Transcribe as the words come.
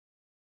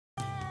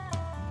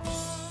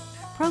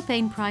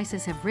Propane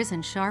prices have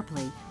risen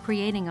sharply,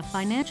 creating a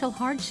financial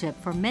hardship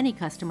for many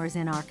customers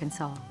in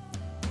Arkansas.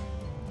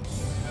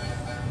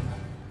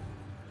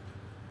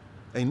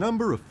 A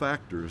number of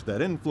factors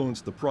that influence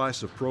the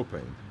price of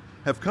propane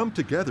have come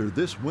together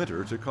this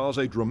winter to cause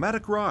a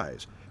dramatic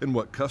rise in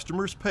what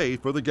customers pay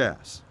for the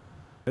gas.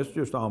 It's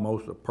just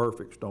almost a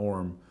perfect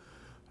storm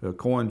to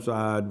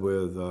coincide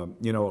with,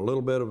 you know, a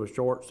little bit of a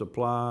short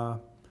supply,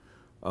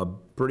 a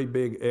pretty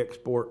big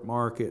export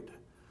market,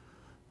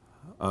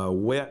 a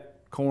wet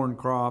corn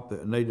crop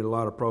that needed a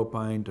lot of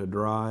propane to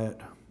dry it,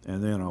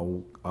 and then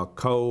a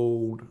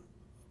cold,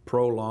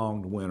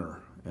 prolonged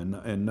winter.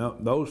 And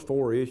those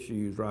four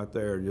issues right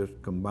there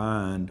just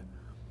combined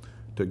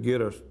to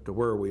get us to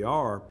where we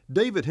are.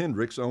 David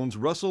Hendricks owns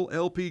Russell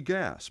LP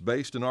Gas,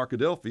 based in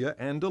Arkadelphia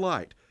and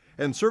Delight,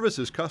 and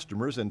services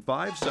customers in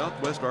 5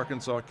 southwest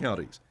Arkansas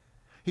counties.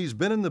 He's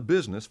been in the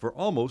business for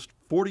almost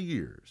 40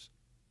 years.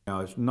 Now,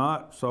 it's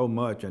not so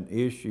much an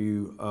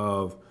issue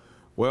of,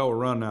 well, we're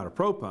running out of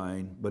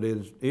propane, but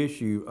it's an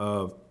issue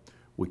of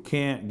we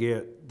can't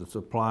get the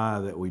supply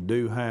that we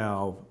do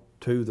have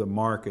to the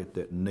market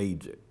that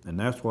needs it. And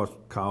that's what's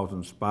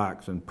causing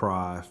spikes in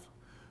price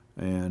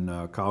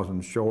and causing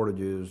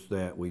shortages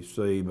that we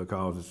see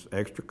because it's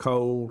extra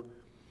cold.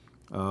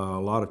 A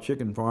lot of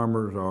chicken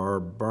farmers are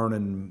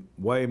burning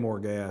way more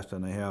gas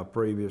than they have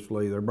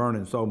previously. They're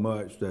burning so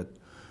much that,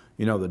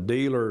 you know, the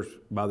dealers,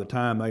 by the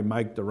time they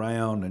make the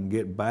round and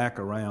get back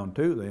around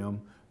to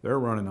them, they're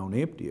running on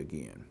empty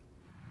again.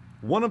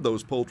 One of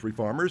those poultry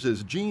farmers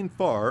is Gene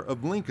Farr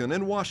of Lincoln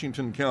in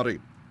Washington County.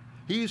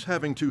 He's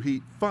having to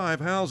heat 5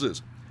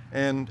 houses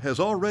and has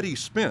already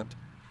spent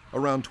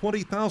around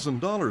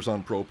 $20,000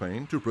 on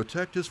propane to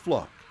protect his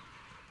flock.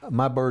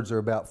 My birds are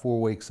about 4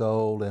 weeks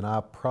old, and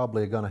I'm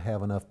probably going to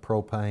have enough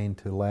propane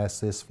to last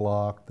this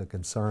flock. The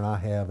concern I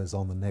have is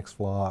on the next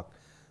flock.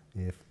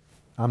 If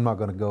I'm not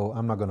going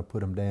to put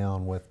them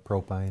down with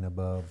propane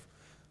above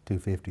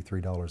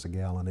 $2.50, $3 a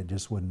gallon. It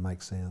just wouldn't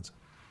make sense.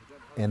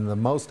 And the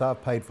most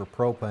I've paid for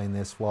propane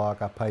this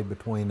flock, I paid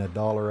between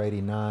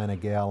 $1.89 a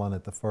gallon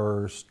at the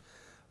first,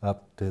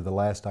 up to the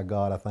last I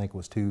got, I think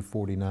was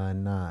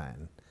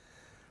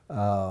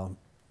 $2.49.9.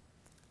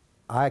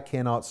 I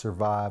cannot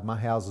survive. My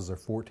houses are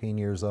 14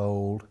 years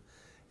old,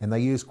 and they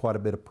use quite a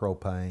bit of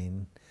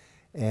propane,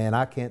 and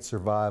I can't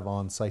survive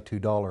on, say,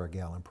 $2 a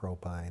gallon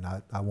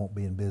propane. I won't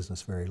be in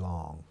business very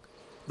long.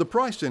 The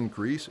price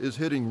increase is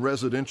hitting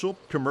residential,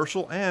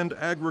 commercial, and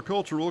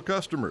agricultural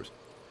customers.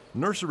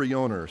 Nursery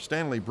owner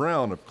Stanley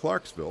Brown of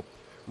Clarksville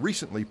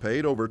recently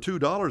paid over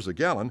 $2 a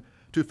gallon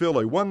to fill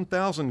a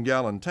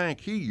 1,000-gallon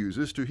tank he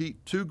uses to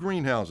heat 2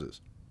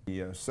 greenhouses.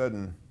 The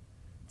sudden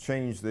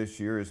change this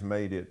year has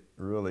made it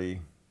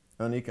really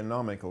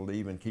uneconomical to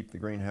even keep the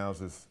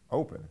greenhouses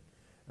open.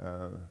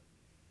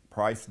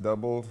 Price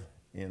doubled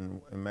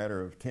in a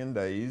matter of 10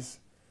 days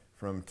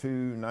from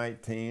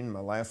 $2.19,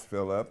 my last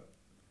fill up,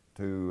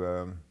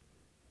 to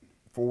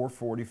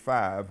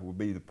 $4.45 will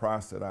be the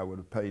price that I would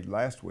have paid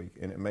last week,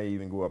 and it may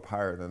even go up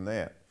higher than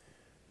that.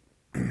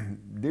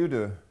 Due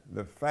to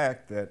the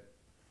fact that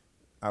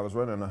I was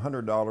running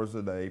 $100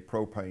 a day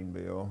propane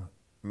bill,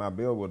 my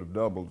bill would have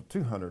doubled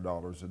to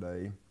 $200 a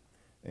day,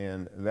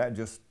 and that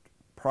just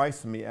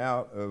priced me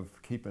out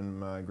of keeping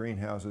my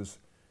greenhouses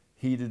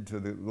heated to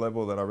the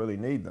level that I really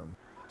need them.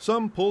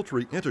 Some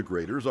poultry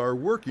integrators are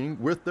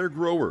working with their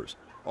growers,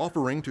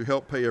 offering to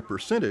help pay a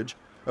percentage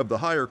of the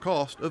higher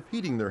cost of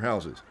heating their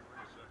houses.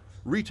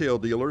 Retail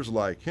dealers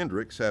like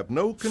Hendricks have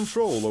no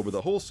control over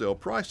the wholesale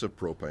price of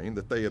propane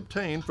that they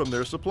obtain from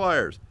their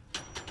suppliers.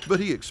 But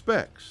he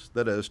expects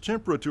that as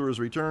temperatures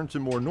return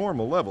to more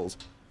normal levels,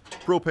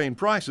 propane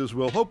prices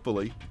will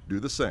hopefully do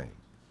the same.